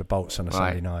Brighton will remember Bolts on a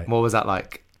Sunday night. What was that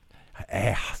like?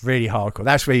 Really hardcore.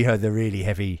 That's where you heard the really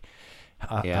heavy,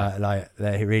 like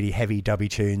the really heavy dubby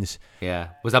tunes. Yeah.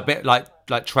 Was that a bit like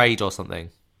trade or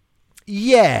something?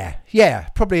 Yeah.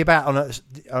 Probably about on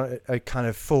a kind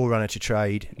of forerunner to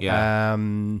trade. Yeah.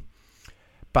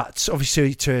 But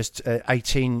obviously, to a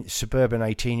suburban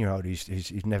 18-year-old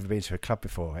who's never been to a club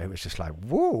before, it was just like,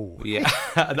 whoa. Yeah,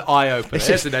 an eye-opener.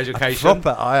 It's an education. A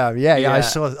proper eye-opener. Yeah. I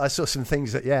saw some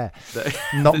things that,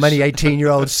 not many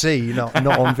 18-year-olds see, not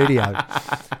on video.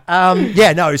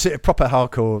 It's a proper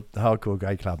hardcore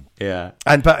gay club. Yeah.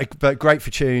 But great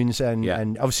for tunes,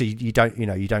 and obviously you don't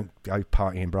go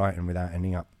partying in Brighton without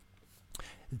ending up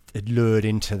lured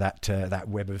into that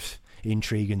web of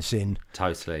intrigue and sin.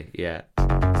 Totally, yeah.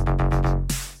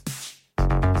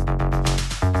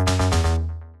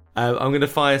 I'm going to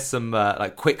fire some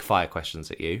quick fire questions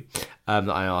at you that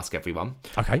I ask everyone.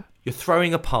 Okay. You're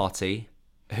throwing a party.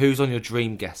 Who's on your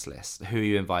dream guest list? Who are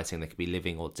you inviting? They could be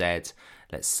living or dead.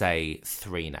 Let's say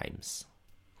 3 names.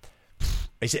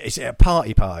 Is it a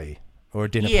party or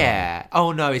a dinner party? Yeah.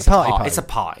 Oh no, it's a party. It's a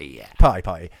party. Yeah.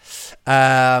 Party.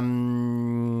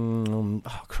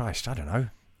 Oh Christ, I don't know.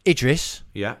 Idris.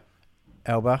 Yeah.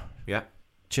 Elba. Yeah.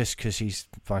 Just because he's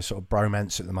my sort of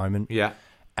bromance at the moment. Yeah.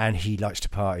 And he likes to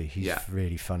party. He's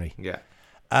really funny. Yeah.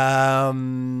 My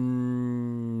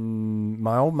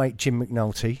old mate Jim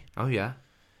McNulty. Oh yeah.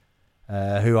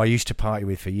 Who I used to party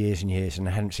with for years and years and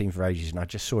I hadn't seen for ages, and I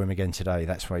just saw him again today.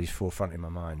 That's why he's forefront in my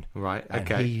mind. Right.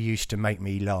 Okay. And he used to make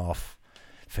me laugh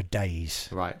for days.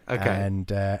 Right. Okay. And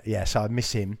so I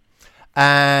miss him.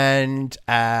 And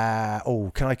can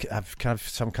I have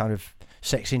some kind of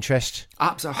sex interest?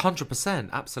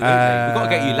 100%. Absolutely. We've got to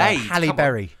get you laid. Halle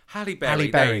Berry. Halle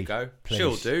Berry. There you go. Please.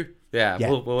 She'll do. Yeah.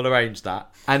 We'll arrange that.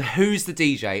 And who's the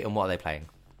DJ and what are they playing?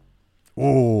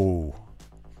 Oh,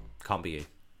 can't be you.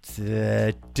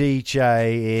 The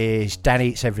DJ is Dan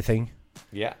Eats Everything.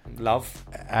 Yeah, love.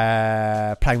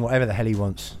 Playing whatever the hell he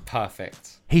wants.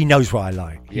 Perfect. He knows what I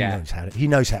like. Yeah. He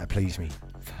knows how to please me.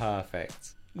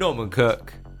 Perfect. Norman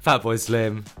Cook, Fatboy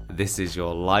Slim, this is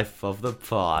your life of the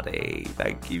party.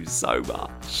 Thank you so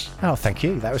much. Oh, thank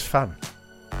you. That was fun.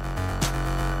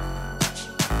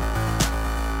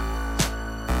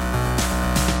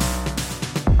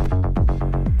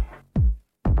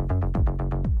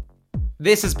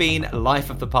 This has been Life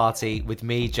of the Party with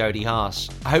me, Jody Harsh.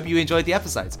 I hope you enjoyed the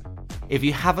episode. If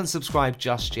you haven't subscribed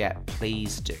just yet,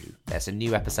 please do. There's a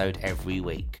new episode every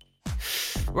week.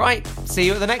 Right, see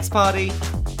you at the next party.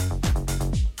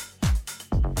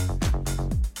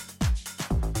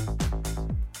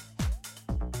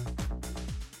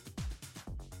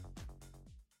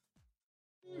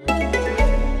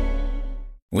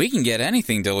 We can get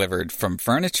anything delivered from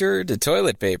furniture to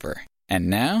toilet paper. And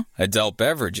now, adult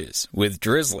beverages with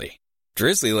Drizzly.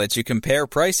 Drizzly lets you compare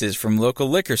prices from local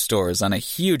liquor stores on a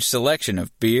huge selection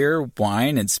of beer,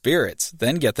 wine, and spirits,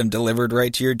 then get them delivered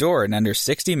right to your door in under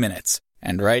 60 minutes.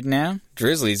 And right now,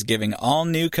 Drizzly's giving all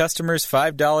new customers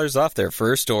 $5 off their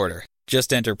first order.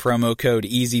 Just enter promo code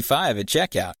EASY5 at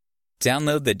checkout.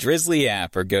 Download the Drizzly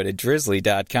app or go to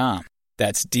drizzly.com.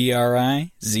 That's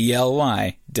DRIZLY.com.